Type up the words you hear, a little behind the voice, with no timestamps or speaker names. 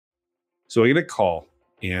So I get a call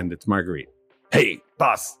and it's Marguerite. Hey,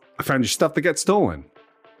 boss, I found your stuff that got stolen.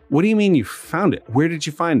 What do you mean you found it? Where did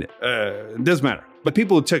you find it? It doesn't matter. But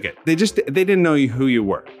people who took it, they didn't know who you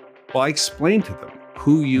were. Well, I explained to them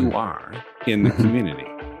who you are in the community,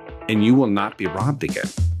 and you will not be robbed again.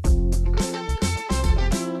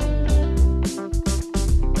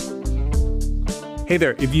 Hey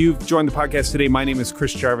there, if you've joined the podcast today, my name is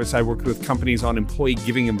Chris Jarvis. I work with companies on employee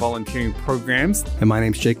giving and volunteering programs. And my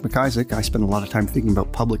name's Jake McIsaac. I spend a lot of time thinking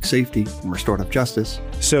about public safety and restorative justice.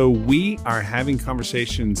 So we are having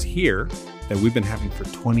conversations here that we've been having for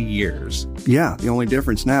 20 years. Yeah, the only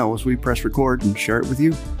difference now is we press record and share it with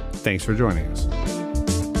you. Thanks for joining us.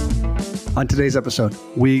 On today's episode,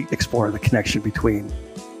 we explore the connection between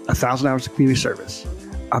 1,000 hours of community service,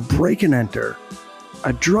 a break and enter,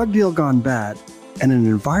 a drug deal gone bad, and an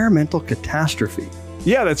environmental catastrophe.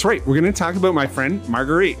 Yeah, that's right. We're going to talk about my friend,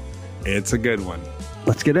 Marguerite. It's a good one.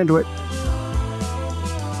 Let's get into it.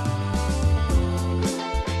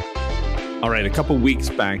 All right. A couple weeks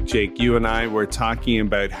back, Jake, you and I were talking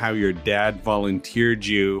about how your dad volunteered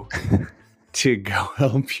you to go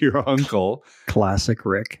help your uncle. Classic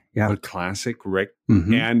Rick. Yeah. Classic Rick.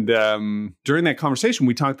 Mm-hmm. And during that conversation,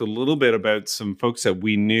 we talked a little bit about some folks that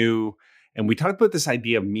we knew. And we talked about this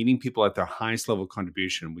idea of meeting people at their highest level of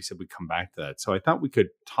contribution. We said we'd come back to that. So I thought we could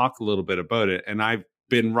talk a little bit about it. And I've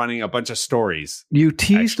been running a bunch of stories. You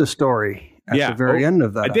teased a story at the very end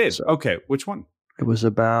of that I did. episode. Okay. Which one? It was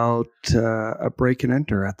about a break and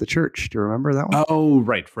enter at the church. Do you remember that one? Oh,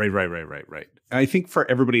 right. I think for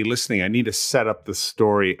everybody listening, I need to set up the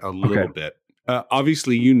story a little bit.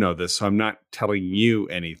 Obviously, you know this, so I'm not telling you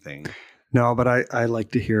anything. No, but I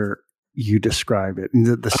like to hear you describe it.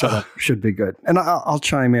 The setup should be good. And I'll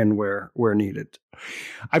chime in where needed.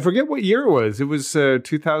 I forget what year it was. It was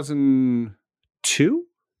 2002?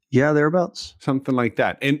 Yeah, thereabouts. Something like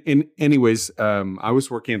that. And anyways, I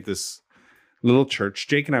was working at this little church.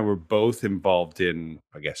 Jake and I were both involved in,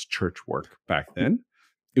 I guess, church work back then.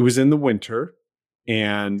 It was in the winter,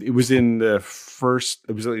 and it was in the first,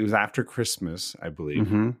 it was after Christmas, I believe.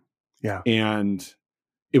 Mm-hmm. Yeah. And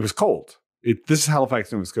it was cold. This is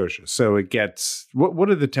Halifax, Nova Scotia. So it gets, what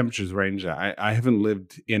are the temperatures range at? I haven't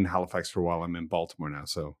lived in Halifax for a while. I'm in Baltimore now.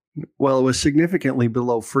 So, well, it was significantly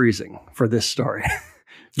below freezing for this story.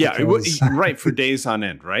 Yeah, it was, right, for days on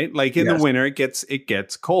end, right? Like in the winter, it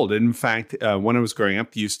gets cold. And in fact, when I was growing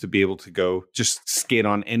up, you used to be able to go just skate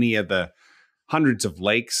on any of the hundreds of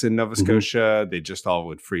lakes in Nova Scotia. They just all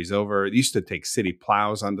would freeze over. They used to take city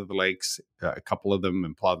plows onto the lakes, a couple of them,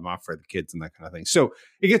 and plow them off for the kids and that kind of thing. So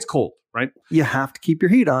it gets cold, right? You have to keep your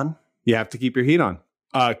heat on. You have to keep your heat on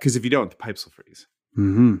because if you don't, the pipes will freeze,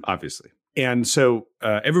 obviously. And so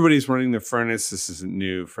everybody's running their furnace. This isn't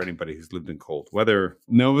new for anybody who's lived in cold weather.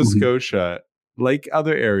 Nova Scotia, like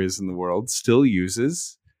other areas in the world, still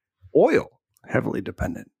uses oil. Heavily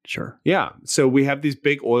dependent, sure. Yeah. So we have these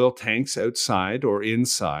big oil tanks outside or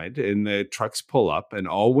inside, and the trucks pull up, and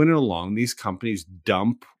all winter long, these companies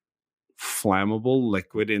dump flammable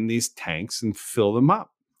liquid in these tanks and fill them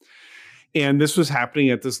up. And this was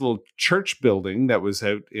happening at this little church building that was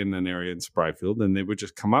out in an area in Spryfield, and they would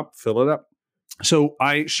just come up, fill it up. So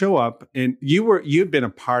I show up, and you'd been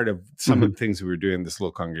a part of some of the things we were doing in this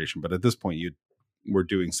little congregation, but at this point you were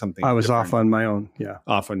doing something. I was off on my own. Yeah.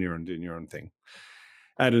 Off on your own, doing your own thing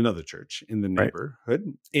at another church in the neighborhood. Right.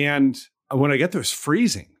 And when I get there, it's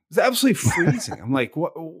freezing. It's absolutely freezing. I'm like,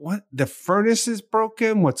 what? The furnace is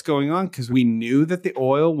broken. What's going on? Because we knew that the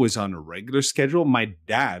oil was on a regular schedule. My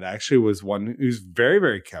dad actually was one who's very,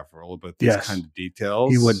 very careful about these kind of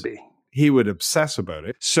details. He would be. He would obsess about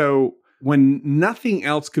it. So when nothing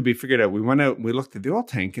else could be figured out, we went out and we looked at the oil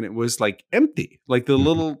tank, and it was like empty. Like the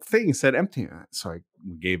little thing said empty. So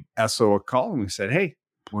we gave Esso a call, and we said, hey,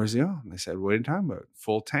 where's the oil? And they said, what are you talking about?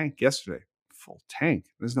 Full tank yesterday. Full tank?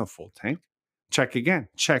 There's no full tank. Check again.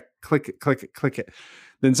 Check. Click it, click it, click it.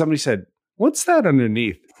 Then somebody said, what's that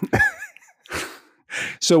underneath?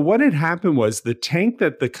 So what had happened was the tank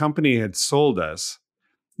that the company had sold us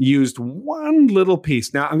used one little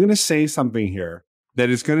piece. Now, I'm going to say something here that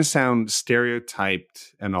is going to sound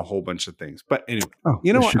stereotyped and a whole bunch of things. But anyway,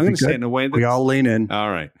 you know what? I'm going to say it in a way that we all lean in. All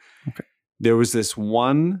right. Okay. There was this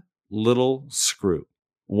one little screw,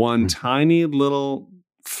 one tiny little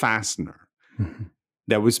fastener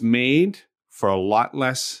that was made for a lot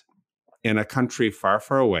less in a country far,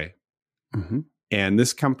 far away. And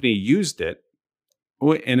this company used it,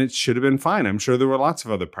 and it should have been fine. I'm sure there were lots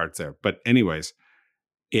of other parts there. But anyways,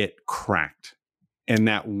 it cracked. And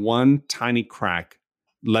that one tiny crack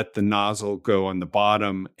let the nozzle go on the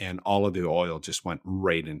bottom, and all of the oil just went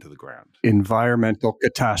right into the ground. Environmental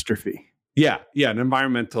catastrophe. Yeah, an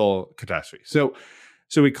environmental catastrophe. So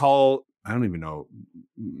we call, I don't even know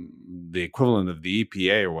the equivalent of the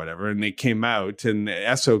EPA or whatever, and they came out, and the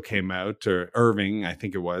ESO came out, or Irving, I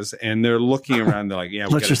think it was, and they're looking around. They're like, "Yeah,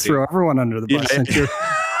 let's just throw everyone under the bus." Yeah. Since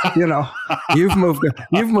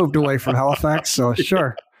you've moved away from Halifax, so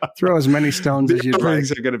sure, throw as many stones as you like.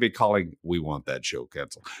 Irvings are going to be calling, "We want that show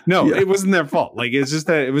canceled." No, it wasn't their fault. Like, it's just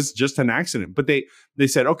that it was just an accident. But they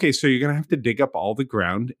said, "Okay, so you're going to have to dig up all the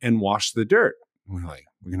ground and wash the dirt." And we're like,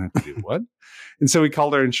 "We're going to have to do what?" And so we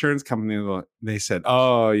called our insurance company. And they said,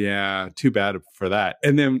 "Oh, yeah, too bad for that."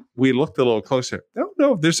 And then we looked a little closer.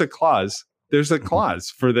 No, there's a clause. There's a clause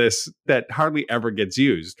for this that hardly ever gets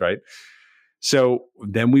used, right? So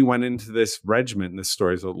then we went into this regiment, and this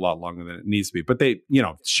story is a lot longer than it needs to be. But they,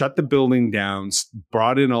 shut the building down,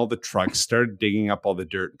 brought in all the trucks, started digging up all the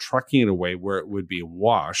dirt, trucking it away where it would be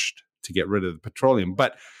washed to get rid of the petroleum.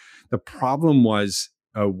 But the problem was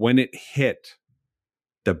when it hit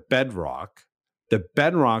the bedrock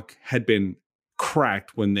had been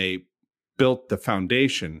cracked when they built the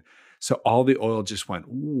foundation. So all the oil just went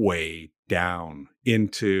way down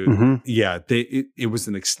into, it was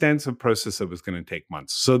an extensive process that was going to take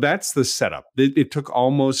months. So that's the setup. It took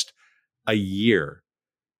almost a year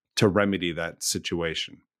to remedy that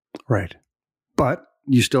situation. Right. But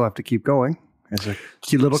you still have to keep going as a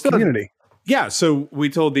key little community. Yeah. So we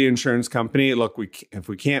told the insurance company, look, if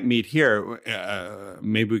we can't meet here,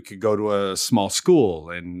 maybe we could go to a small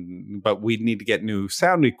school, but we'd need to get new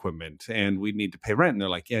sound equipment, and we'd need to pay rent. And they're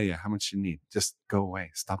like, yeah. How much do you need? Just go away.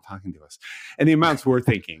 Stop talking to us. And the amounts we're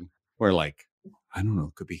thinking were like, I don't know,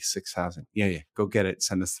 it could be $6,000. Yeah. Go get it.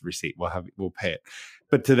 Send us the receipt. We'll pay it.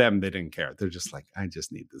 But to them, they didn't care. They're just like, I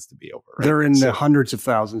just need this to be over. Right? They're in the hundreds of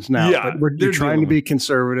thousands now. Yeah, but you're trying to be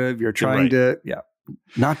conservative. You're trying to,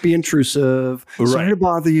 not be intrusive. Sorry to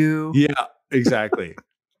bother you. Yeah, exactly.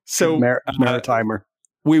 So Maritimer.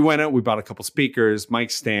 We went out, we bought a couple speakers,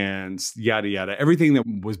 mic stands, yada, yada, everything that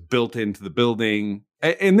was built into the building.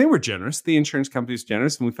 And they were generous. The insurance company was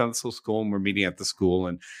generous. And we found this little school, and we're meeting at the school.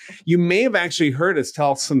 And you may have actually heard us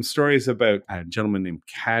tell some stories about a gentleman named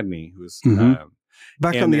Cadney, who's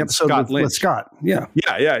back on the episode with Scott. Yeah.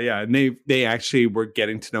 And they actually were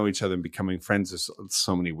getting to know each other and becoming friends. There's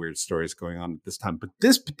so many weird stories going on at this time. But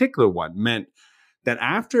this particular one meant that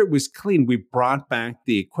after it was clean, we brought back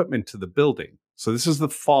the equipment to the building. So this is the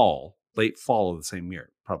late fall of the same year,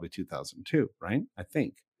 probably 2002, right? I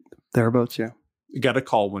think. Thereabouts, yeah. We got a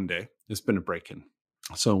call one day. There's been a break-in.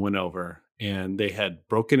 So I went over, and they had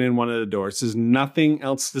broken in one of the doors. There's nothing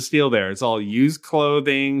else to steal there. It's all used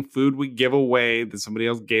clothing, food we give away that somebody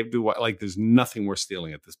else gave to. Like, there's nothing we're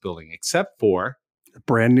stealing at this building except for a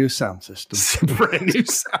brand new sound system.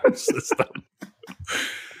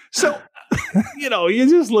 So, you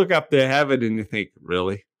just look up to heaven and you think,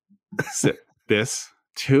 really? This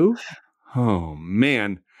too? Oh,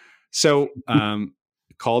 man. So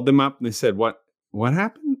called them up, and they said, what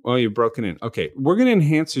happened? Oh, you're broken in. Okay, we're going to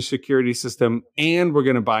enhance your security system, and we're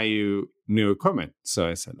going to buy you new equipment. So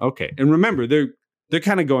I said, okay. And remember, they're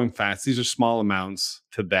kind of going fast. These are small amounts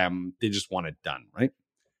to them. They just want it done, right?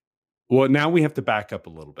 Well, now we have to back up a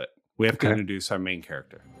little bit. We have to introduce our main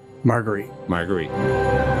character. Marguerite.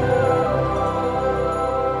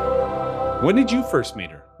 When did you first meet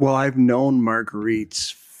her? Well, I've known Marguerite's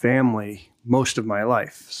family most of my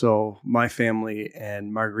life. So my family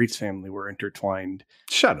and Marguerite's family were intertwined.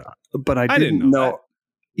 Shut up. But I didn't know.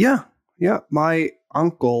 That. Yeah. My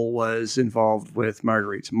uncle was involved with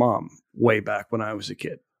Marguerite's mom way back when I was a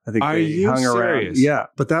kid. I think they hung around. Yeah.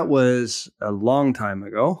 But that was a long time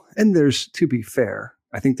ago. And to be fair,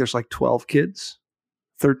 I think there's like 12 kids.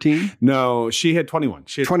 13? No, she had 21.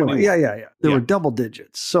 She had 21. Yeah. There were double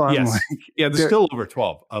digits. So I'm like... Yeah, there's still over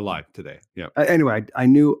 12 alive today. Yeah. Anyway, I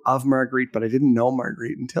knew of Marguerite, but I didn't know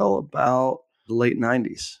Marguerite until about the late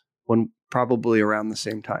 90s, probably around the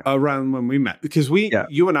same time. Around when we met. Because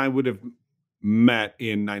you and I would have met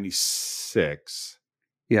in 96,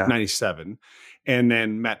 97, and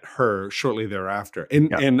then met her shortly thereafter.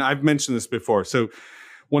 And I've mentioned this before. So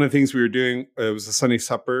one of the things we were doing was the Sunday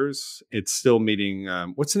suppers. It's still meeting.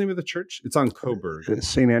 What's the name of the church? It's on Coburg.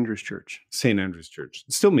 St. Andrew's Church. St. Andrew's Church.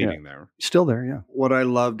 It's still meeting there. Still there, yeah. What I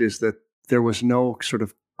loved is that there was no sort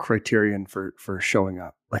of criterion for showing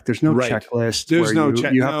up. Like there's no checklist. There's no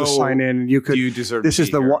checklist. You have to sign in. You deserve. This is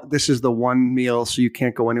the one meal, so you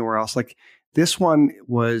can't go anywhere else. Like this one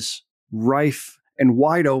was rife and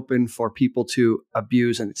wide open for people to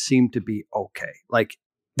abuse, and it seemed to be okay. Like.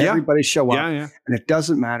 Everybody show up, and it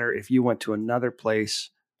doesn't matter if you went to another place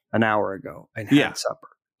an hour ago and had supper.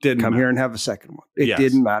 Come here and have a second one. It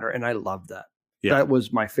didn't matter, and I loved that. Yeah. That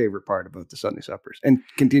was my favorite part about the Sunday suppers, and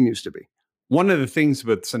continues to be. One of the things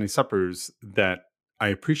about Sunday suppers that I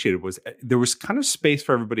appreciated was there was kind of space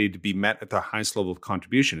for everybody to be met at the highest level of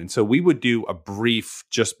contribution. And so we would do a brief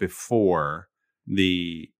just before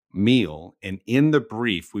the meal. And in the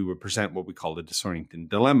brief, we would present what we call the Disorienting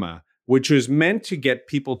Dilemma, which was meant to get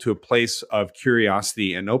people to a place of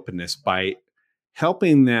curiosity and openness by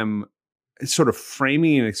helping them sort of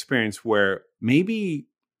framing an experience where maybe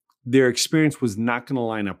their experience was not going to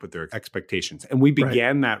line up with their expectations. And we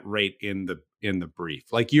began that right in the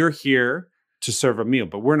brief. Like, you're here to serve a meal,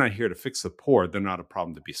 but we're not here to fix the poor. They're not a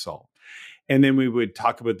problem to be solved. And then we would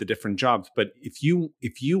talk about the different jobs. But if you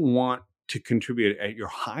want to contribute at your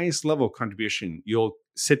highest level of contribution, you'll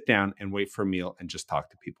sit down and wait for a meal and just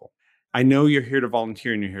talk to people. I know you're here to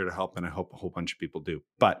volunteer and you're here to help, and I hope a whole bunch of people do.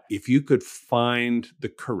 But if you could find the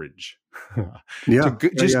courage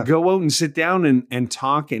to go out and sit down and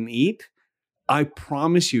talk and eat, I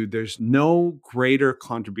promise you there's no greater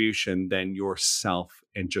contribution than yourself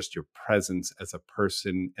and just your presence as a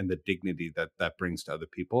person and the dignity that brings to other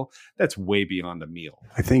people. That's way beyond a meal.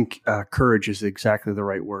 I think courage is exactly the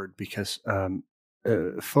right word, because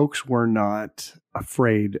folks were not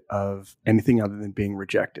afraid of anything other than being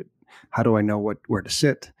rejected. How do I know where to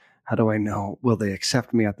sit? How do I know, will they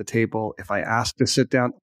accept me at the table? If I ask to sit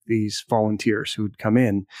down, these volunteers who'd come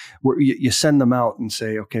in, where you send them out and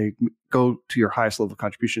say, okay, go to your highest level of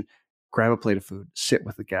contribution, grab a plate of food, sit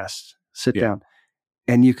with the guests, sit down.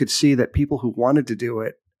 And you could see that people who wanted to do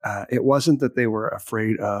it, it wasn't that they were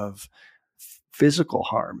afraid of physical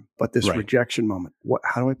harm, but this rejection moment.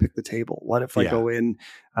 How do I pick the table? What if I go in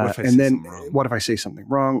and then what if I say something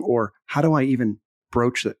wrong? Or how do I even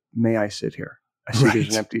broach that? May I sit here? I see there's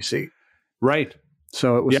an empty seat. Right.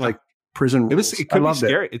 So it was like prison rules. It could be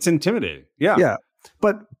scary. It's intimidating. Yeah. Yeah.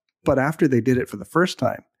 But after they did it for the first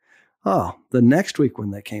time, the next week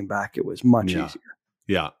when they came back, it was much easier.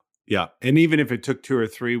 Yeah. Yeah. And even if it took 2 or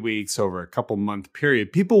 3 weeks over a couple month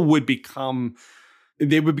period, people would begin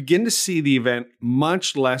to see the event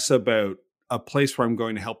much less about a place where I'm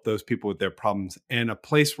going to help those people with their problems and a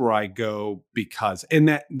place where I go because, and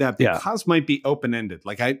that because might be open-ended.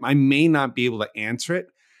 Like I may not be able to answer it,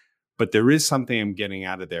 but there is something I'm getting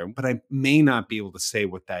out of there, but I may not be able to say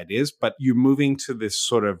what that is, but you're moving to this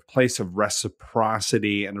sort of place of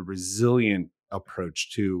reciprocity and a resilient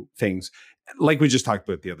approach to things. Like we just talked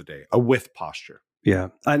about the other day, a with posture. Yeah.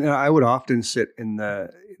 I would often sit in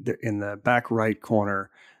the back right corner.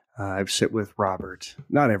 I sit with Robert,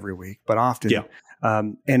 not every week, but often. Yeah.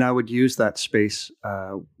 And I would use that space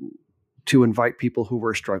to invite people who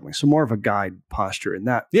were struggling. So more of a guide posture in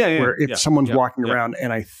that. Where if someone's walking around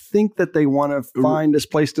and I think that they want to find this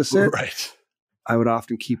place to sit, I would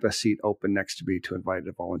often keep a seat open next to me to invite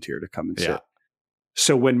a volunteer to come and sit.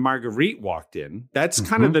 So when Marguerite walked in, that's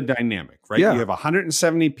kind of the dynamic, right? Yeah. You have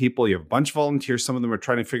 170 people, you have a bunch of volunteers. Some of them are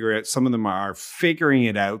trying to figure it out. Some of them are figuring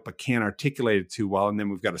it out, but can't articulate it too well. And then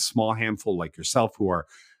we've got a small handful like yourself who are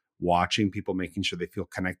watching people, making sure they feel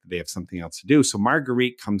connected. They have something else to do. So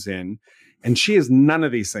Marguerite comes in and she is none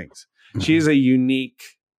of these things. She is a unique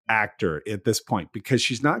actor at this point because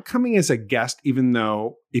she's not coming as a guest, even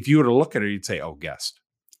though if you were to look at her, you'd say, oh, guest.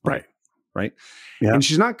 Right. Yeah. And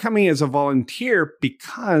she's not coming as a volunteer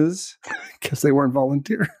because they weren't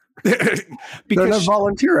volunteer. Because they're not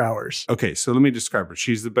volunteer hours. Okay. So let me describe her.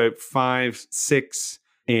 She's about 5'6",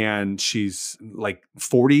 and she's like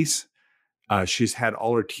 40s. She's had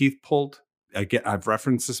all her teeth pulled. Again, I've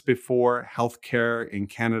referenced this before. Healthcare in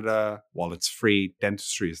Canada, while it's free,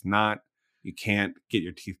 dentistry is not. You can't get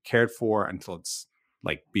your teeth cared for until it's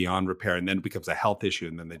like beyond repair, and then it becomes a health issue,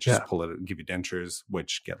 and then they just pull it and give you dentures,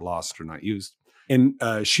 which get lost or not used. And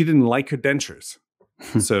she didn't like her dentures,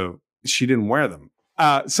 so she didn't wear them.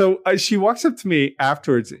 So she walks up to me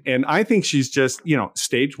afterwards, and I think she's just,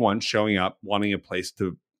 stage one, showing up, wanting a place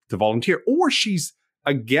to volunteer, or she's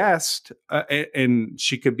a guest, and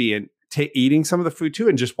she could be eating some of the food too,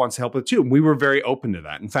 and just wants to help with it too. And we were very open to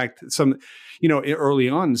that. In fact, early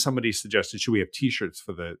on, somebody suggested, should we have T-shirts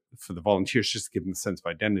for the volunteers just to give them a sense of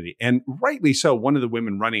identity? And rightly so. One of the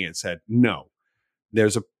women running it said, no,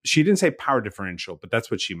 she didn't say power differential, but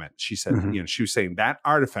that's what she meant. She said, she was saying that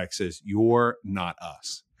artifact says you're not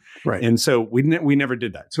us. Right. And so we never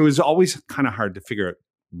did that. So it was always kind of hard to figure out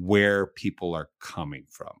where people are coming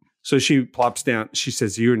from. So she plops down. She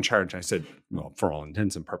says, you're in charge. I said, well, for all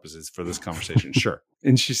intents and purposes for this conversation, sure.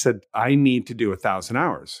 And she said, I need to do 1,000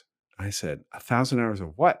 hours. I said, 1,000 hours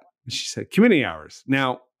of what? And she said, community hours.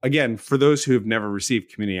 Now, again, for those who have never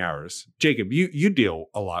received community hours, Jacob, you deal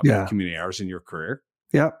a lot with community hours in your career.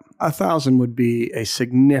 Yeah. 1,000 would be a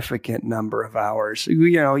significant number of hours.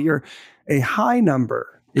 A high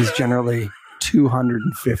number is generally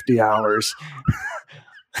 250 hours.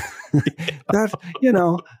 That,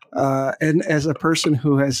 and as a person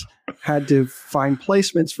who has had to find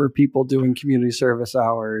placements for people doing community service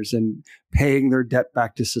hours and paying their debt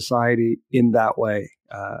back to society in that way.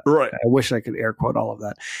 Right. I wish I could air quote all of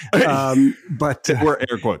that. But we're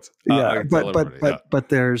air quotes. But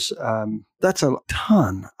there's that's a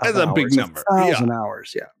ton. That's a big number. 1,000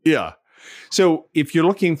 hours. Yeah. Yeah. So if you're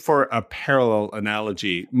looking for a parallel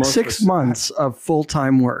analogy, 6 months of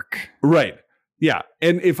full-time work. Right. Yeah.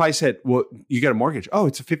 And if I said, well, you got a mortgage. Oh,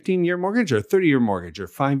 it's a 15-year mortgage or a 30-year mortgage or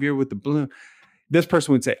 5-year with the balloon. This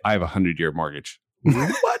person would say, I have a 100-year mortgage.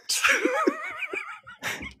 What?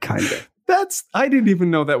 Kind of. I didn't even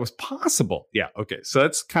know that was possible. Yeah. Okay. So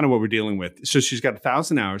that's kind of what we're dealing with. So she's got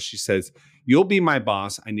 1,000 hours. She says, you'll be my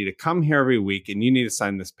boss. I need to come here every week and you need to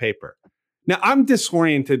sign this paper. Now, I'm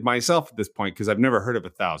disoriented myself at this point because I've never heard of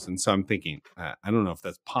 1,000. So I'm thinking, I don't know if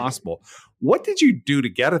that's possible. What did you do to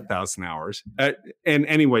get 1,000 hours? And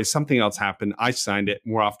anyway, something else happened. I signed it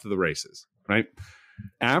and we're off to the races, right?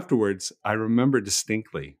 Afterwards, I remember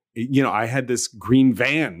distinctly, I had this green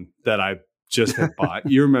van that I just had bought.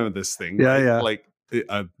 You remember this thing? Yeah, right? yeah. Like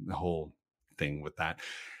the whole thing with that.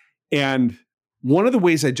 And one of the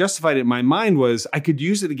ways I justified it in my mind was I could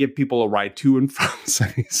use it to give people a ride to and from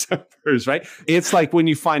Sunny Suppers, right? It's like when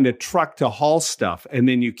you find a truck to haul stuff and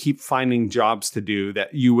then you keep finding jobs to do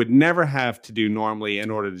that you would never have to do normally in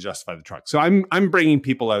order to justify the truck. So I'm bringing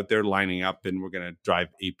people out there lining up and we're going to drive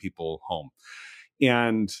 8 people home.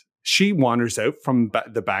 And she wanders out from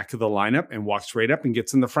the back of the lineup and walks right up and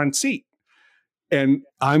gets in the front seat. And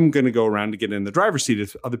I'm going to go around to get in the driver's seat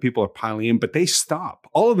as other people are piling in, but they stop.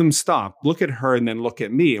 All of them stop, look at her, and then look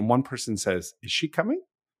at me. And one person says, is she coming?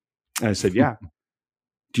 And I said, yeah.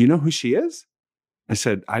 Do you know who she is? I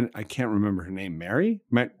said, I can't remember her name. Mary?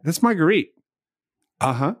 That's Marguerite.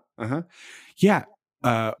 Uh-huh. Yeah.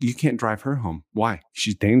 You can't drive her home. Why?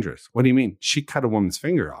 She's dangerous. What do you mean? She cut a woman's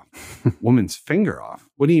finger off. Woman's finger off?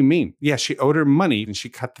 What do you mean? Yeah, she owed her money and she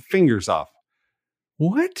cut the fingers off.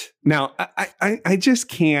 What? Now, I just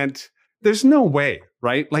can't. There's no way,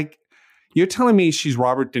 right? Like, you're telling me she's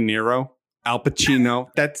Robert De Niro, Al Pacino.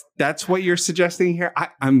 That's what you're suggesting here?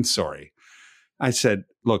 I'm sorry. I said,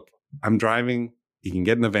 look, I'm driving. You can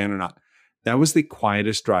get in the van or not. That was the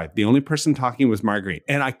quietest drive. The only person talking was Marguerite.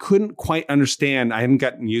 And I couldn't quite understand. I hadn't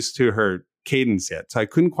gotten used to her cadence yet. So I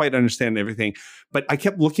couldn't quite understand everything. But I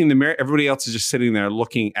kept looking in the mirror. Everybody else is just sitting there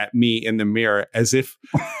looking at me in the mirror as if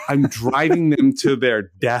I'm driving them to their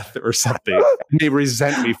death or something. And they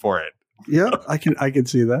resent me for it. Yeah, I can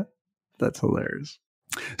see that. That's hilarious.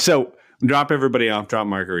 So drop everybody off, drop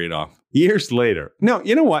Marguerite off. Years later. No,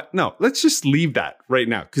 you know what? No, let's just leave that right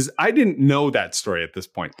now because I didn't know that story at this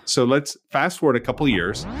point. So let's fast forward a couple of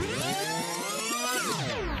years.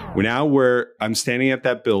 I'm standing at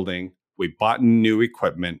that building. We bought new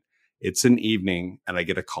equipment. It's an evening and I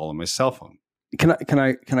get a call on my cell phone. Can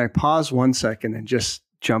I pause 1 second and just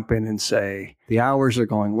jump in and say the hours are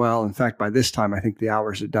going well. In fact, by this time, I think the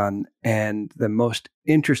hours are done. And the most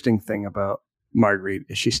interesting thing about Marguerite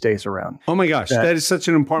is she stays around. Oh my gosh, that is such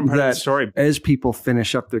an important part of the story. As people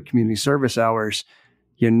finish up their community service hours,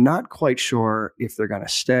 you're not quite sure if they're going to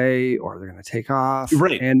stay or they're going to take off.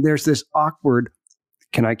 Right. And there's this awkward,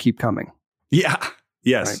 can I keep coming? Yeah.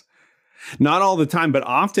 Yes. Right. Not all the time, but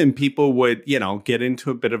often people would, get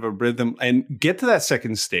into a bit of a rhythm and get to that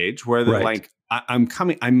second stage where they're like, I'm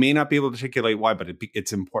coming. I may not be able to articulate why, but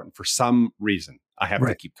it's important for some reason. I have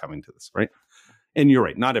to keep coming to this, right? And you're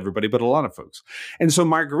right, not everybody, but a lot of folks. And so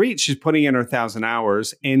Marguerite, she's putting in her 1,000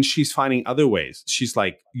 hours and she's finding other ways. She's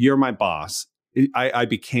like, you're my boss. I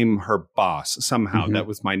became her boss somehow. Mm-hmm. That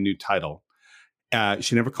was my new title.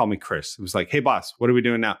 She never called me Chris. It was like, hey, boss, what are we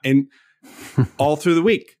doing now? And all through the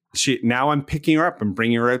week, now I'm picking her up and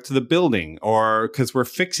bringing her out to the building or because we're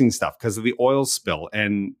fixing stuff because of the oil spill.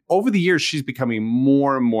 And over the years, she's becoming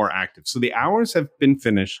more and more active. So the hours have been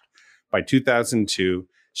finished by 2002.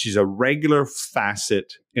 She's a regular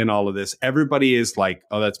facet in all of this. Everybody is like,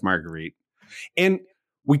 oh, that's Marguerite. And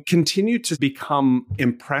we continue to become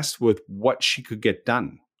impressed with what she could get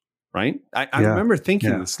done. Right. I remember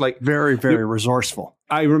thinking this like very, very resourceful.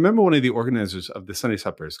 I remember one of the organizers of the Sunday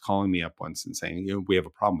Suppers calling me up once and saying, we have a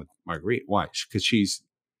problem with Marguerite. Why? Because she's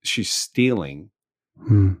stealing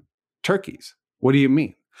turkeys. What do you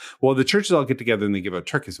mean? Well, the churches all get together and they give out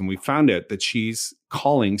turkeys. And we found out that she's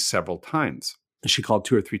calling several times. She called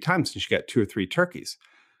 2 or 3 times and she got 2 or 3 turkeys.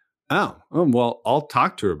 Well, I'll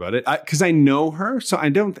talk to her about it because I know her. So I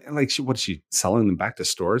don't like, what is she selling them back to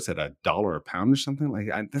stores at $1 a pound or something? Like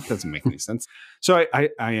that doesn't make any sense. So I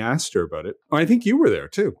asked her about it. Oh, I think you were there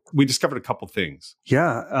too. We discovered a couple things.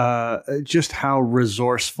 Yeah. Just how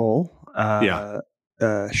resourceful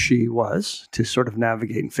she was to sort of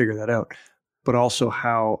navigate and figure that out, but also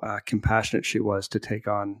how compassionate she was to take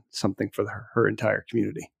on something for her entire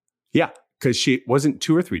community. Yeah. Because she wasn't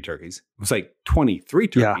 2 or 3 turkeys. It was like 23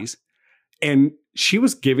 turkeys. Yeah. And she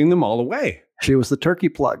was giving them all away. She was the turkey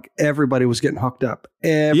plug. Everybody was getting hooked up.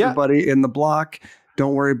 Everybody in the block.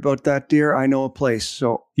 Don't worry about that deer. I know a place.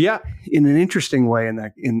 So in an interesting way in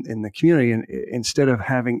the community, and instead of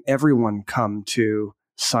having everyone come to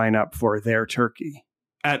sign up for their turkey.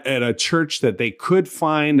 At a church that they could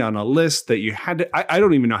find on a list that you had to, I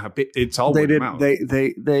don't even know how big, it's all they word did. of mouth.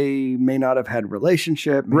 They may not have had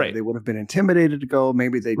relationship. Maybe they would have been intimidated to go.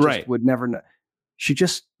 Maybe they just would never know. She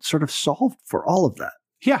just sort of solved for all of that.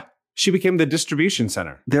 Yeah. She became the distribution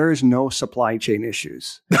center. There is no supply chain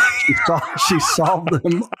issues. She solved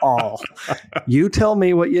them all. You tell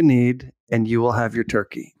me what you need and you will have your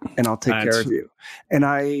turkey and I'll take care of you. And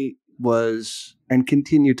I was and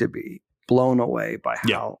continue to be blown away by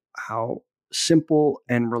how simple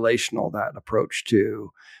and relational that approach to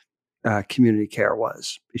community care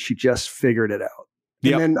was. She just figured it out.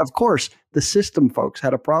 And then, of course, the system folks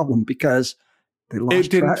had a problem because they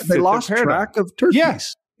lost track of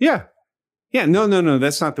turkeys. Yeah. No.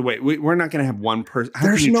 That's not the way. We're not going to have one person.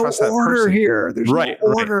 There's no order here. There's no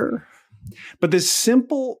order. Right. But this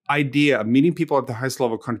simple idea of meeting people at the highest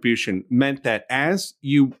level of contribution meant that as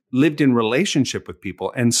you lived in relationship with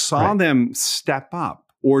people and saw them step up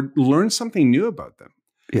or learn something new about them,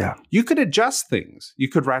 you could adjust things. You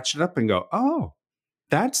could ratchet up and go, oh,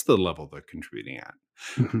 that's the level they're contributing at.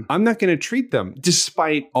 Mm-hmm. I'm not going to treat them,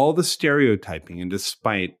 despite all the stereotyping and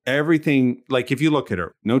despite everything. Like if you look at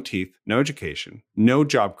her, no teeth, no education, no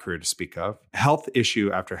job career to speak of, health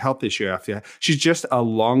issue after health issue after, she's just a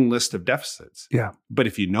long list of deficits. Yeah. But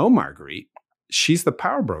if you know Marguerite, she's the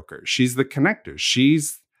power broker. She's the connector.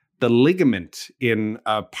 She's the ligament in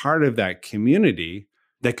a part of that community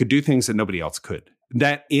that could do things that nobody else could.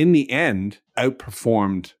 That in the end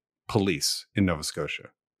outperformed police in Nova Scotia.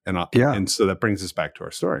 And so that brings us back to our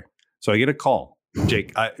story. So I get a call.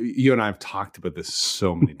 Jake, you and I have talked about this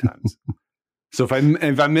so many times. So if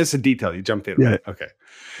I miss a detail, you jump in. Yeah. Right? Okay.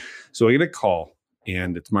 So I get a call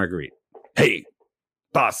and it's Marguerite. Hey,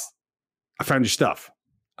 boss, I found your stuff.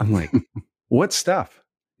 I'm like, what stuff?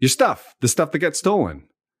 Your stuff. The stuff that got stolen.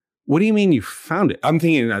 What do you mean you found it? I'm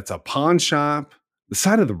thinking that's a pawn shop. The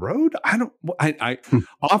side of the road?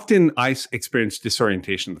 Often I experience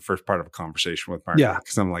disorientation in the first part of a conversation with Margaret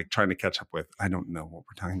because I'm like trying to catch up with, I don't know what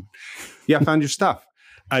we're talking about. Yeah, I found your stuff.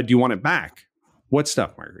 Do you want it back? What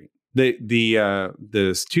stuff, Marguerite?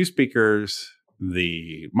 The 2 speakers,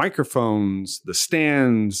 the microphones, the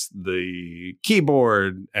stands, the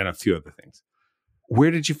keyboard, and a few other things.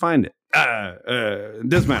 Where did you find it?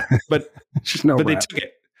 Doesn't matter. But they took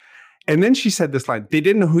it. And then she said this line, they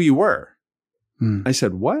didn't know who you were. I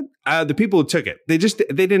said, what? The people who took it, they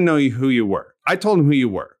didn't know who you were. I told them who you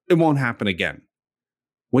were. It won't happen again.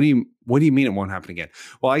 What do you mean it won't happen again?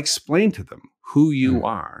 Well, I explained to them who you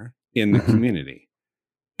are in the community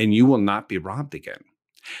and you will not be robbed again.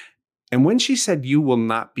 And when she said you will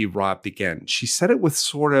not be robbed again, she said it with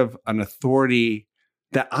sort of an authority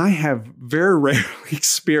that I have very rarely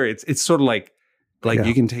experienced. It's sort of like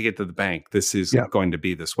you can take it to the bank. This is going to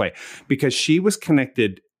be this way. Because she was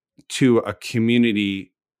connected to a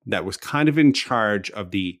community that was kind of in charge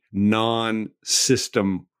of the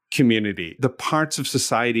non-system community, the parts of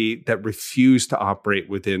society that refuse to operate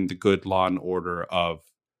within the good law and order of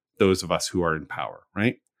those of us who are in power,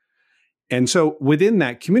 right? And so within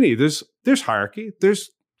that community, there's hierarchy,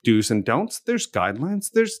 there's do's and don'ts, there's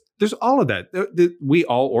guidelines, there's all of that. We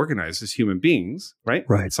all organize as human beings, right?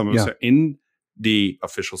 Right. Some of us are in the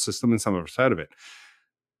official system and some of us out of it.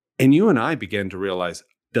 And you and I began to realize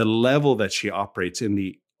the level that she operates in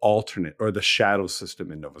the alternate or the shadow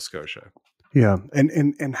system in Nova Scotia. Yeah.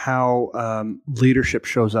 And how leadership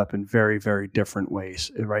shows up in very, very different ways,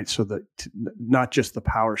 right? So that not just the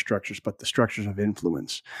power structures, but the structures of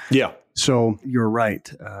influence. Yeah. So you're right.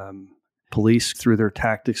 Police, through their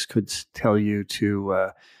tactics, could tell you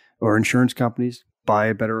to, or insurance companies, buy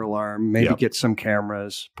a better alarm, maybe get some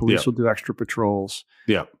cameras. Police will do extra patrols.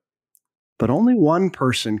 Yeah. But only one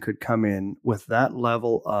person could come in with that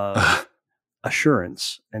level of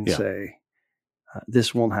assurance and say,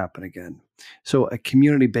 this won't happen again. So a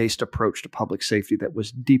community-based approach to public safety that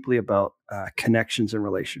was deeply about connections and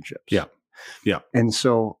relationships. Yeah. Yeah. And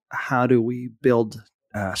so how do we build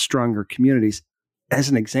stronger communities. As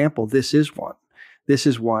an example, this is one. This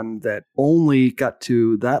is one that only got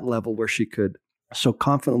to that level where she could so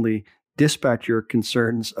confidently dispatch your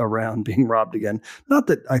concerns around being robbed again. Not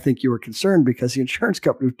that I think you were concerned, because the insurance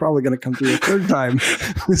company was probably going to come through a third time.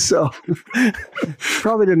 So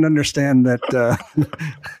probably didn't understand that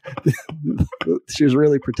she was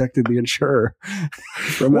really protecting the insurer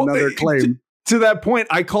from another claim. To that point,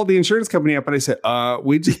 I called the insurance company up and I said,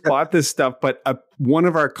 we just bought this stuff, but one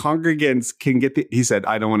of our congregants can get he said,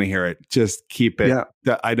 I don't want to hear it. Just keep it.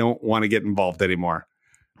 Yeah. I don't want to get involved anymore.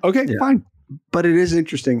 Okay, fine. But it is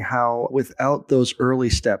interesting how without those early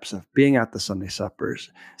steps of being at the Sunday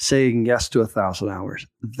suppers, saying yes to 1,000 hours,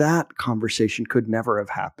 that conversation could never have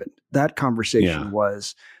happened. That conversation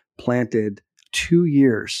was planted 2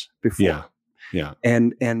 years before. Yeah.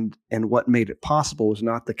 And what made it possible was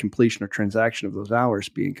not the completion or transaction of those hours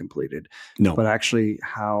being completed, but actually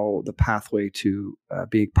how the pathway to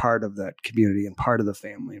being part of that community and part of the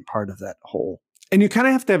family and part of that whole. And you kind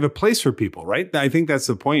of have to have a place for people, right? I think that's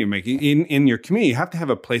the point you're making. In your community, you have to have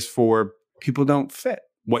a place for people who don't fit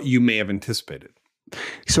what you may have anticipated.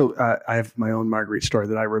 So I have my own Marguerite story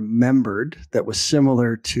that I remembered that was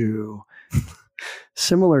similar to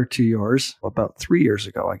yours. About 3 years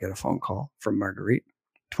ago, I get a phone call from Marguerite,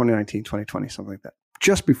 2019, 2020, something like that,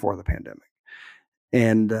 just before the pandemic.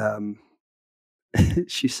 And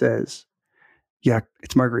she says, yeah,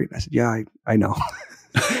 it's Marguerite. I said, yeah, I know.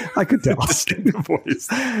 I could tell. Distinct voice.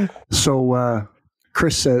 So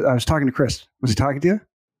Chris said, I was talking to Chris. Was he talking to you?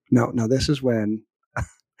 No, this is when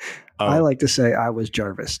I like to say I was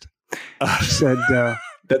Jarvised. She said,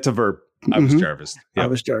 that's a verb. I was Jarvised. Yep. I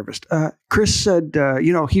was Jarvised. Chris said,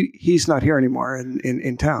 he's not here anymore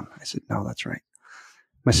in town. I said, no, that's right.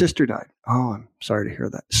 My sister died. Oh, I'm sorry to hear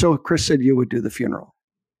that. So Chris said you would do the funeral.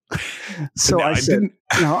 So no, I said,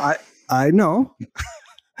 no, I know,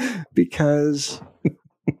 because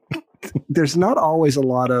there's not always a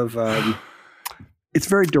lot of, it's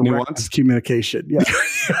very direct communication. Yeah.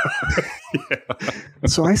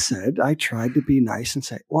 So I said, I tried to be nice and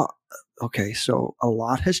say, well, okay, so a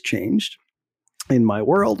lot has changed in my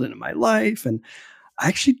world and in my life, and I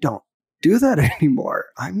actually don't do that anymore.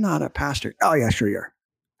 I'm not a pastor. Oh yeah, sure you are.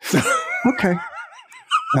 Okay.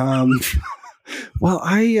 Well,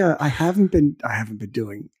 I haven't been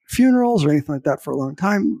doing funerals or anything like that for a long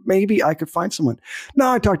time. Maybe I could find someone.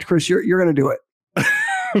 No, I talked to Chris. You're going to do it.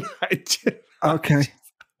 I did. Okay.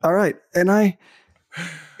 All right. And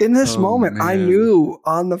in this moment, man, I knew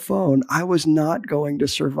on the phone I was not going to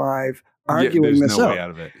survive arguing this no out. Way out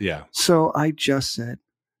of it. Yeah. So I just said,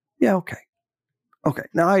 yeah, okay. Okay.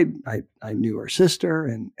 Now I knew her sister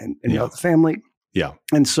and the family. Yeah.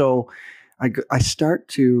 And so I start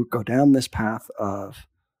to go down this path of,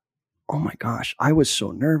 oh my gosh, I was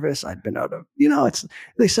so nervous. I'd been out of,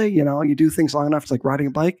 they say, you do things long enough. It's like riding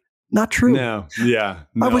a bike. Not true. No. Yeah.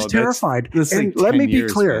 No, I was terrified. That's and like let me be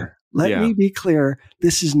years, clear. Man. Let me be clear.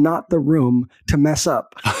 This is not the room to mess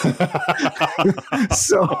up.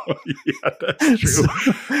 So that's true.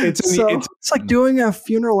 It's like doing a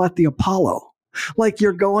funeral at the Apollo. Like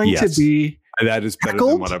you're going to be that is better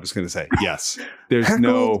than what I was going to say. Yes. There's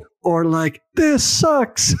no, or like, this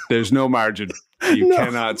sucks. There's no margin. You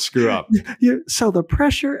cannot screw up. So the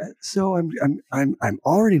pressure. So I'm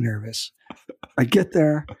already nervous. I get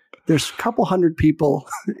there. There's a couple hundred people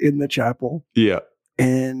in the chapel. Yeah.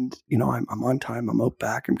 And, I'm on time. I'm out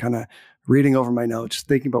back. I'm kind of reading over my notes,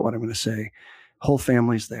 thinking about what I'm going to say. Whole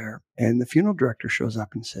family's there. And the funeral director shows up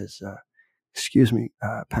and says, excuse me,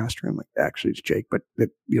 Pastor. I'm like, actually, it's Jake, but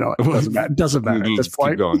it doesn't matter. It doesn't matter at this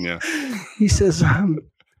point. Keep going, yeah. He says, I'm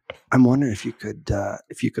wondering if you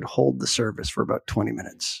could hold the service for about 20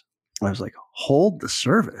 minutes. I was like, hold the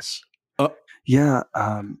service? Yeah.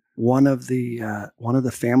 One of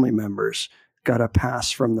the family members got a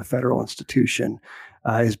pass from the federal institution,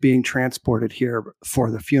 is being transported here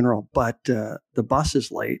for the funeral, but the bus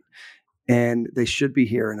is late and they should be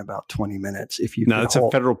here in about 20 minutes. If you it's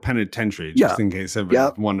a federal penitentiary, just in case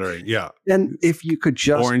everyone's wondering. Yeah. And if you could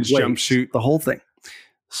just orange jumpsuit, the whole thing.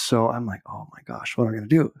 So I'm like, oh my gosh, what am I going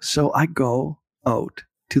to do? So I go out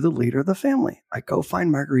to the leader of the family. I go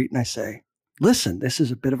find Marguerite and I say, listen, this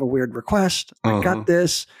is a bit of a weird request. I got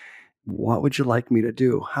this. What would you like me to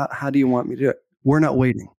do? How do you want me to do it? We're not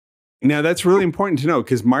waiting. Now, that's really important to know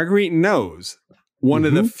because Marguerite knows one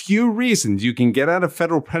of the few reasons you can get out of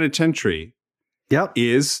federal penitentiary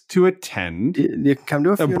is to attend you can come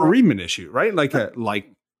to a bereavement issue, right? Like a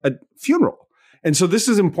funeral. And so this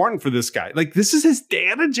is important for this guy. Like, this is his day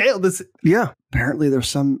out of jail. Apparently there's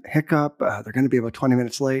some hiccup. They're going to be about 20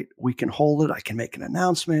 minutes late. We can hold it. I can make an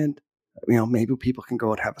announcement. maybe people can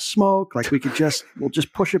go and have a smoke. Like we'll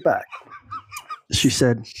just push it back. She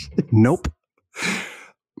said, nope.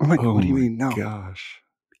 I'm like, what do you mean? No. Gosh.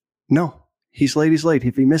 No, he's late. He's late.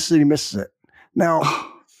 If he misses it, he misses it. Now,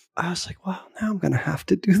 I was like, well, now I'm going to have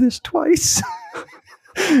to do this twice.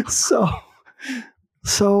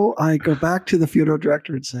 So I go back to the funeral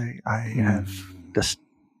director and say, I have to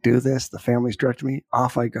do this. The family's directed me.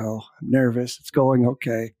 Off I go. I'm nervous. It's going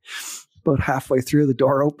okay. About halfway through, the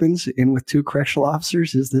door opens. In with 2 correctional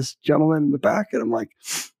officers is this gentleman in the back. And I'm like,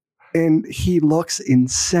 and he looks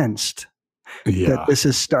incensed that this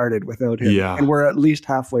has started without him. Yeah. And we're at least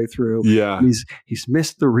halfway through. Yeah. He's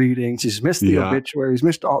missed the readings. He's missed the obituary. He's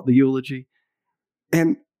missed all the eulogy.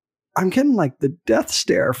 And I'm getting like the death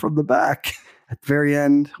stare from the back. At the very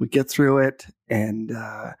end, we get through it, and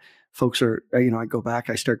folks are, I go back,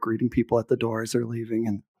 I start greeting people at the door as they're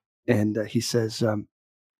leaving, and he says,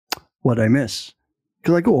 what'd I miss?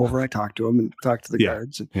 Because I go over, I talk to him and talk to the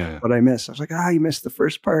guards. And what'd I miss? I was like, you missed the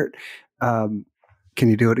first part. Can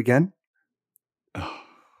you do it again?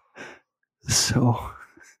 So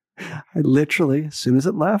I literally, as soon as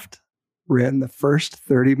it left, ran the first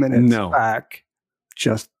 30 minutes back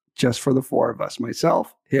just for the 4 of us,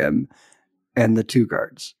 myself, him, and the 2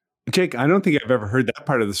 guards. Jake, I don't think I've ever heard that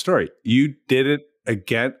part of the story. You did it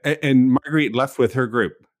again, and Marguerite left with her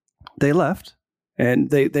group. They left, and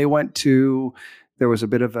they went to, there was a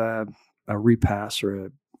bit of a repass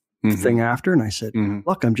or a thing after, and I said,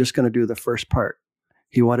 look, I'm just going to do the first part.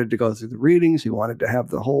 He wanted to go through the readings. He wanted to have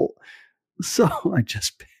the whole, so I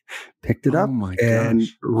just picked it up and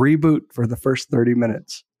reboot for the first 30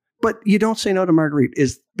 minutes. But you don't say no to Marguerite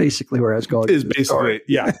is basically where I was going. Is basically,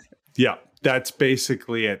 yeah. That's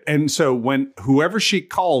basically it. And so when whoever she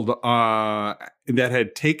called that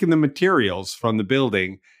had taken the materials from the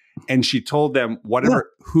building, and she told them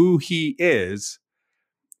who he is,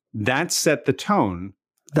 that set the tone.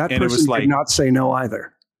 That person did not say no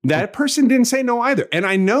either. That person didn't say no either. And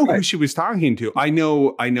I know who she was talking to. I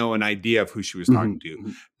know an idea of who she was talking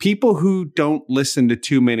to. People who don't listen to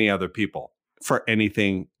too many other people for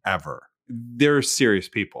anything ever. They're serious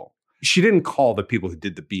people. She didn't call the people who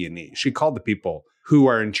did the B&E. She called the people who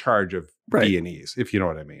are in charge of B&Es, if you know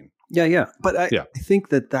what I mean. Yeah. But I think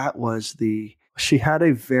that was she had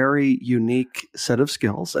a very unique set of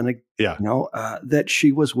skills and that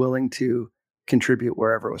she was willing to contribute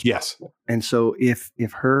wherever it was possible. And so if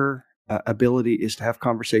her ability is to have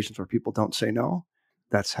conversations where people don't say no,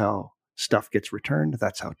 that's how stuff gets returned.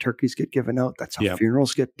 That's how turkeys get given out. That's how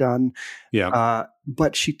funerals get done.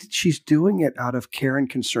 But she's doing it out of care and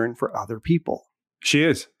concern for other people. She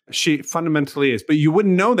is. She fundamentally is. But you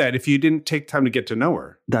wouldn't know that if you didn't take time to get to know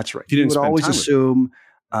her. That's right. You would always assume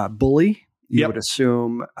bully. You would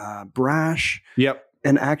assume brash. Yep.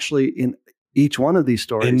 And actually, in each one of these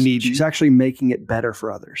stories, she's actually making it better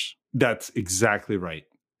for others. That's exactly right.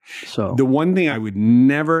 So the one thing I would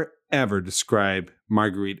never, ever describe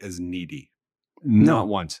Marguerite as needy. Not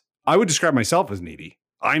once. I would describe myself as needy.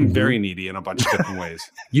 I'm very needy in a bunch of different ways.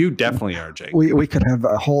 You definitely are, Jake. We could have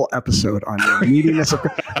a whole episode on your neediness.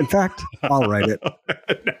 In fact, I'll write it.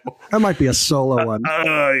 No. That might be a solo one.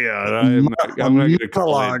 I'm not going to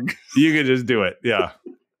call it. You could just do it. Yeah.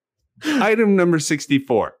 Item number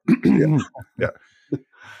 64. Yeah.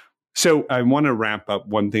 So I want to wrap up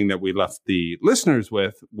one thing that we left the listeners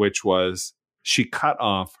with, which was she cut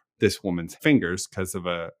off this woman's fingers because of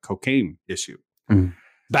a cocaine issue.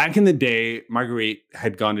 Back in the day, Marguerite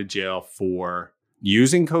had gone to jail for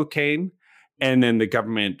using cocaine, and then the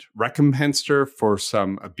government recompensed her for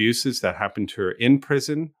some abuses that happened to her in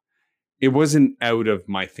prison. It wasn't out of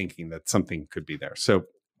my thinking that something could be there. So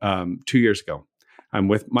 2 years ago, I'm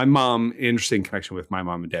with my mom, interesting connection with my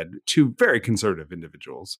mom and dad, 2 very conservative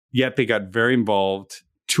individuals, yet they got very involved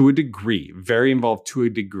to a degree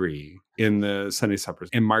in the Sunday suppers.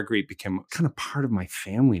 And Marguerite became kind of part of my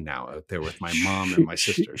family now out there with my mom and my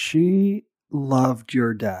sister. She loved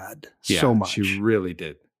your dad so much. She really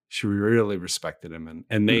did. She really respected him.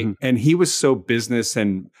 And he was so business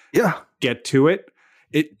and get to it.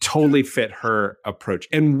 It totally fit her approach.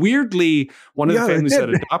 And weirdly, one of the families that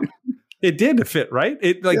adopted, it did fit, right?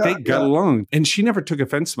 They got along. And she never took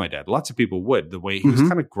offense to my dad. Lots of people would. The way he was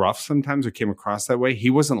kind of gruff sometimes or came across that way.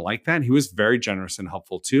 He wasn't like that. He was very generous and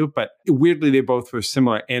helpful too. But weirdly, they both were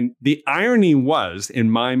similar. And the irony was,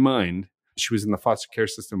 in my mind, she was in the foster care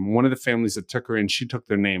system. One of the families that took her in, she took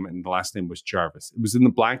their name and the last name was Jarvis. It was in the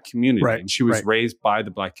Black community. And she was raised by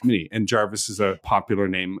the Black community. And Jarvis is a popular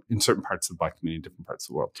name in certain parts of the Black community, different parts of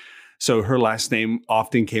the world. So her last name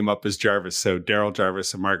often came up as Jarvis. So Daryl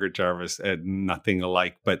Jarvis and Margaret Jarvis, and nothing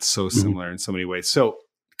alike, but so similar in so many ways. So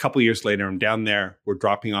couple of years later, I'm down there. We're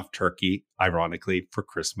dropping off turkey, ironically, for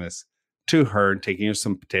Christmas to her and taking her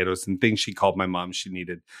some potatoes and things she called my mom she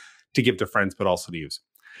needed to give to friends, but also to use.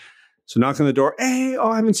 So knock on the door. Hey,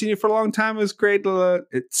 I haven't seen you for a long time. It was great.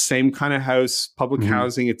 It's same kind of house, public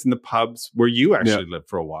housing. It's in the pubs where you actually lived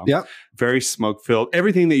for a while. Yeah. Very smoke filled.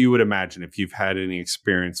 Everything that you would imagine if you've had any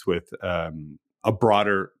experience with a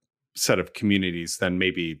broader set of communities than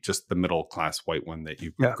maybe just the middle class white one that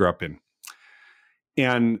you grew up in.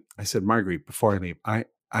 And I said, Marguerite, before I leave, I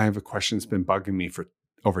have a question that's been bugging me for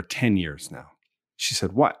over 10 years now. She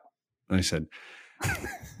said, what? And I said,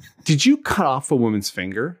 did you cut off a woman's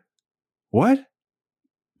finger? What?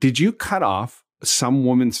 Did you cut off some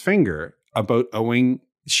woman's finger about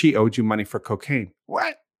she owed you money for cocaine?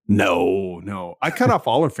 What? No. I cut off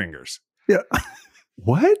all her fingers. Yeah.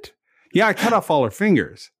 What? Yeah, I cut off all her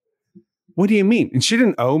fingers. What do you mean? And she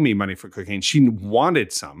didn't owe me money for cocaine. She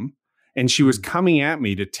wanted some and she was coming at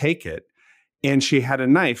me to take it. And she had a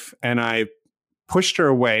knife and I pushed her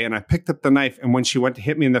away and I picked up the knife. And when she went to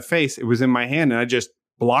hit me in the face, it was in my hand and I just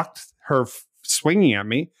blocked her swinging at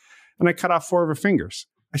me. And I cut off 4 of her fingers.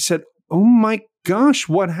 I said, oh my gosh,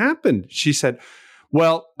 what happened? She said,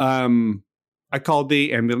 well, I called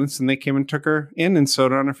the ambulance and they came and took her in and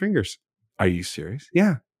sewed on her fingers. Are you serious?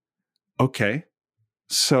 Yeah. Okay.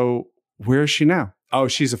 So where is she now? Oh,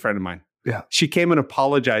 she's a friend of mine. Yeah. She came and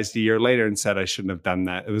apologized a year later and said, I shouldn't have done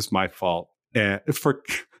that. It was my fault.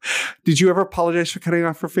 Did you ever apologize for cutting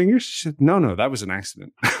off her fingers? She said, no, that was an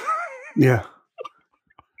accident. Yeah.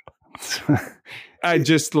 I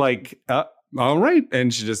just all right.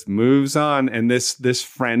 And she just moves on. And this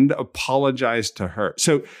friend apologized to her.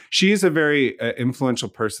 So she is a very influential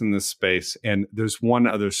person in this space. And there's one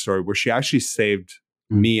other story where she actually saved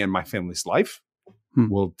me and my family's life.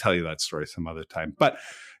 We'll tell you that story some other time. But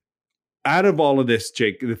out of all of this,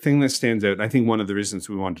 Jake, the thing that stands out, and I think one of the reasons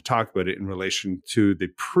we wanted to talk about it in relation to the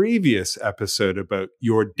previous episode about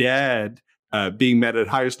your dad being met at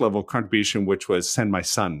highest level of contribution, which was send my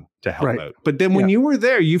son to help out. But then when you were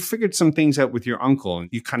there, you figured some things out with your uncle and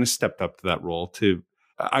you kind of stepped up to that role too.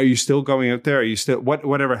 Are you still going out there? Are you still,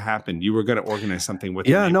 whatever happened? You were going to organize something with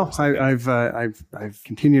I've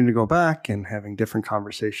continued to go back and having different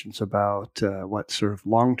conversations about what sort of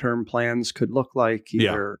long-term plans could look like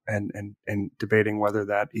and debating whether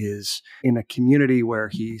that is in a community where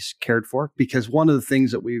he's cared for. Because one of the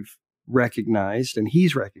things that we've recognized and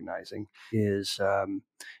he's recognizing is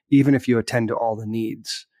even if you attend to all the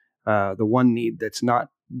needs, the one need that's not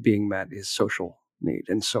being met is social need.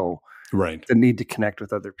 And so the need to connect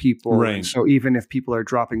with other people. Right. And so even if people are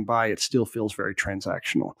dropping by, it still feels very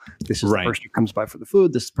transactional. This is the person who comes by for the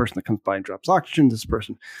food. This is the person that comes by and drops oxygen. This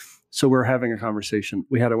person. So we're having a conversation.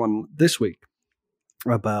 We had one this week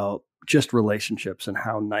about just relationships and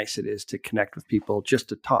how nice it is to connect with people, just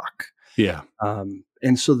to talk. Yeah.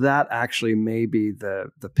 And so that actually may be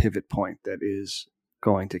the pivot point that is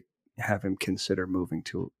going to have him consider moving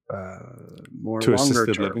to more to longer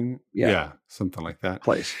assisted term. living. Yeah, something like that.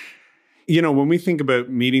 Place. You know, when we think about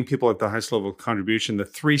meeting people at the highest level of contribution, the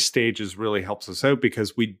 3 stages really helps us out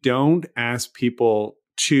because we don't ask people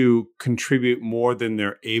to contribute more than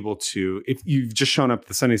they're able to. If you've just shown up at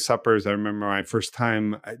the Sunday suppers, I remember my first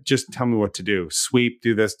time, just tell me what to do. Sweep,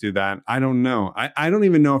 do this, do that. I don't know. I don't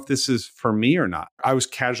even know if this is for me or not. I was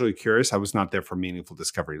casually curious. I was not there for meaningful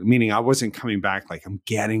discovery, meaning I wasn't coming back like I'm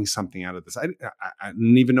getting something out of this. I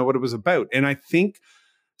didn't even know what it was about. And I think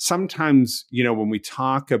sometimes, you know, when we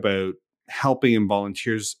talk about helping in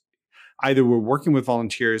volunteers, either we're working with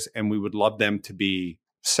volunteers and we would love them to be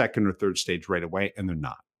second or third stage right away, and they're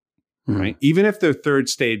not, right? Even if they're third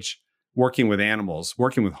stage working with animals,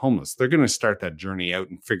 working with homeless, they're going to start that journey out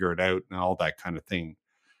and figure it out and all that kind of thing.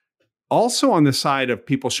 Also on the side of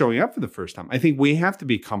people showing up for the first time, I think we have to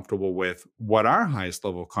be comfortable with what our highest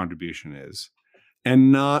level of contribution is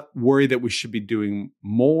and not worry that we should be doing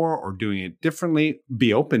more or doing it differently,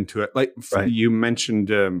 be open to it. Like you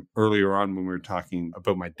mentioned earlier on when we were talking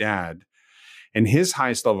about my dad, and his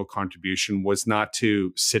highest level of contribution was not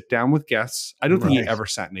to sit down with guests. I don't think he ever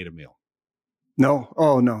sat and ate a meal. No.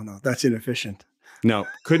 Oh, no. That's inefficient. No,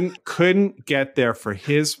 couldn't get there for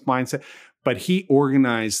his mindset, but he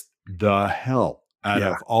organized the hell out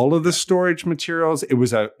of all of the storage materials. It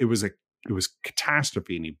was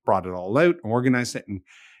catastrophe, and he brought it all out and organized it, and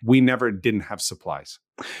we never didn't have supplies.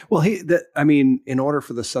 Well, in order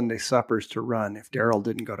for the Sunday suppers to run, if Daryl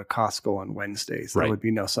didn't go to Costco on Wednesdays, there would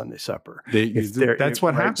be no Sunday supper. That's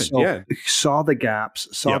what happened. So he saw the gaps,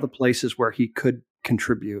 saw the places where he could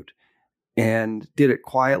contribute, and did it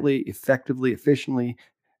quietly, effectively, efficiently.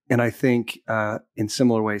 And I think in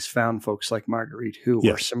similar ways found folks like Marguerite who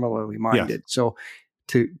were similarly minded. So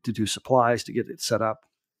to do supplies, to get it set up.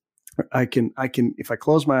 I can, if I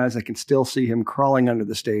close my eyes, I can still see him crawling under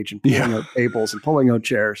the stage and pulling out tables and pulling out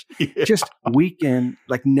chairs, just week in,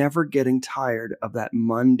 like never getting tired of that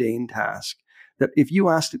mundane task. That if you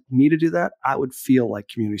asked me to do that, I would feel like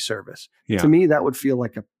community service. Yeah. To me, that would feel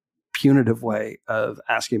like a punitive way of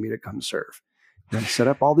asking me to come serve. You're going to set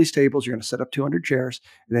up all these tables. You're going to set up 200 chairs.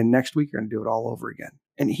 And then next week, you're going to do it all over again.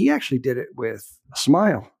 And he actually did it with a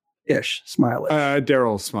smile-ish.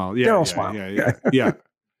 Daryl smile. Yeah. Daryl smile. Yeah.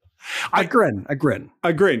 I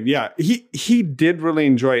grin. Yeah. He did really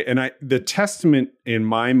enjoy it. And the testament in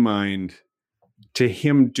my mind to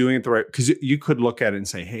him doing it the right, because you could look at it and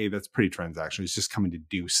say, hey, that's pretty transactional. He's just coming to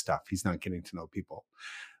do stuff. He's not getting to know people.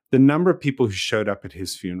 The number of people who showed up at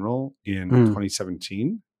his funeral in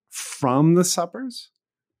 2017 from the suburbs,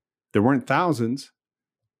 there weren't thousands,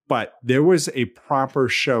 but there was a proper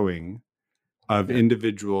showing of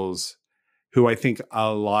individuals who I think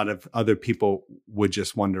a lot of other people would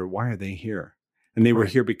just wonder, why are they here? And they were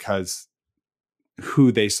here because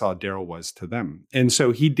who they saw Daryl was to them. And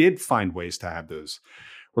so he did find ways to have those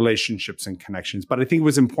relationships and connections. But I think it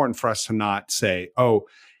was important for us to not say, oh,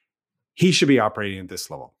 he should be operating at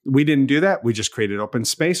this level. We didn't do that. We just created open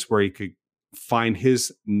space where he could find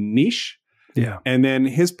his niche. Yeah. And then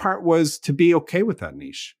his part was to be okay with that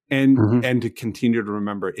niche and to continue to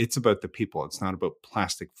remember it's about the people. It's not about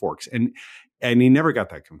plastic forks. And he never got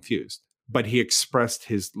that confused, but he expressed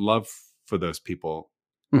his love for those people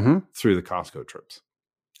through the Costco trips.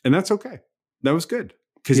 And that's okay. That was good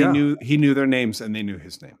because he knew their names and they knew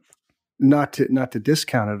his name. Not to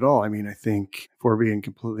discount it at all. I mean, I think, if we're being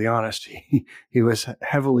completely honest, he was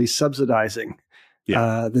heavily subsidizing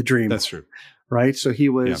the dream. That's true. Right. So he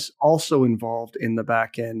was also involved in the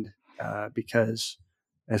back end because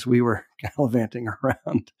as we were gallivanting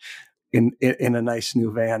around in a nice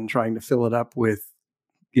new van, trying to fill it up with,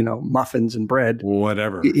 muffins and bread,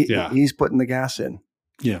 whatever. He's putting the gas in.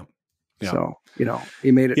 Yeah. So,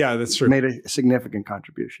 he made it. Yeah, that's true. Made a significant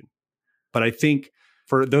contribution. But I think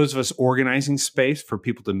for those of us organizing space for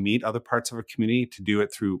people to meet other parts of a community, to do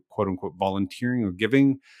it through quote unquote volunteering or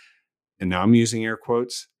giving, and now I'm using air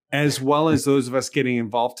quotes, as well as those of us getting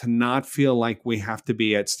involved, to not feel like we have to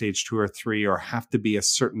be at stage 2 or 3 or have to be a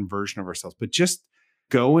certain version of ourselves, but just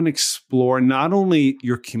go and explore not only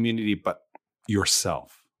your community, but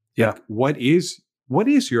yourself. Yeah. Like, what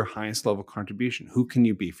is your highest level contribution? Who can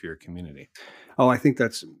you be for your community? Oh, I think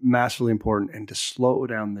that's massively important, and to slow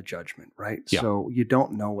down the judgment, right? Yeah. So you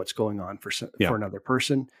don't know what's going on for another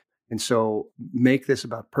person. And so make this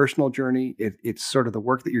about personal journey. It's sort of the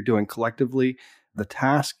work that you're doing collectively. The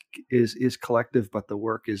task is collective, but the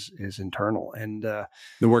work is internal. And the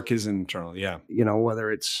work is internal, yeah.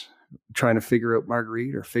 Whether it's trying to figure out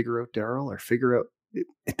Marguerite or figure out Daryl or figure out,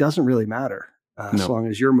 it doesn't really matter as long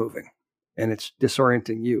as you're moving and it's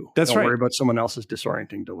disorienting you. That's right. Don't worry about someone else's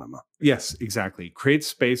disorienting dilemma. Yes, exactly. Create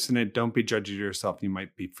space in it. Don't be judgy to yourself. You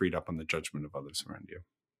might be freed up on the judgment of others around you.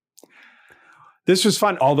 This was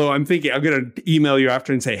fun. Although I'm thinking I'm going to email you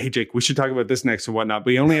after and say, hey, Jake, we should talk about this next and whatnot.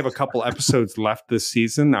 We only have a couple episodes left this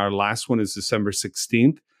season. Our last one is December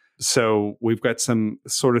 16th. So we've got some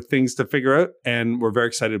sort of things to figure out, and we're very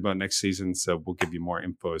excited about next season. So we'll give you more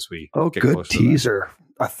info as we get good closer teaser.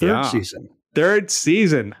 A third season. Third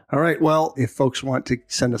season. All right. Well, if folks want to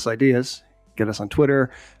send us ideas, get us on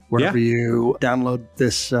Twitter, wherever you download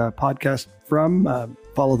this podcast from,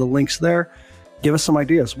 follow the links there. Give us some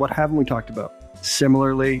ideas. What haven't we talked about?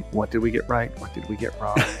 Similarly, what did we get right? What did we get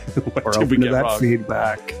wrong? What did we get wrong?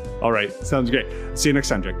 Feedback. All right. Sounds great. See you next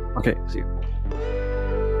time, Jake. Okay. See you.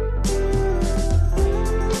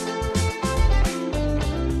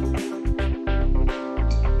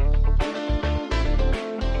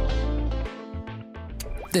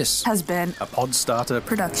 This has been a Podstarter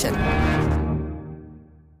production.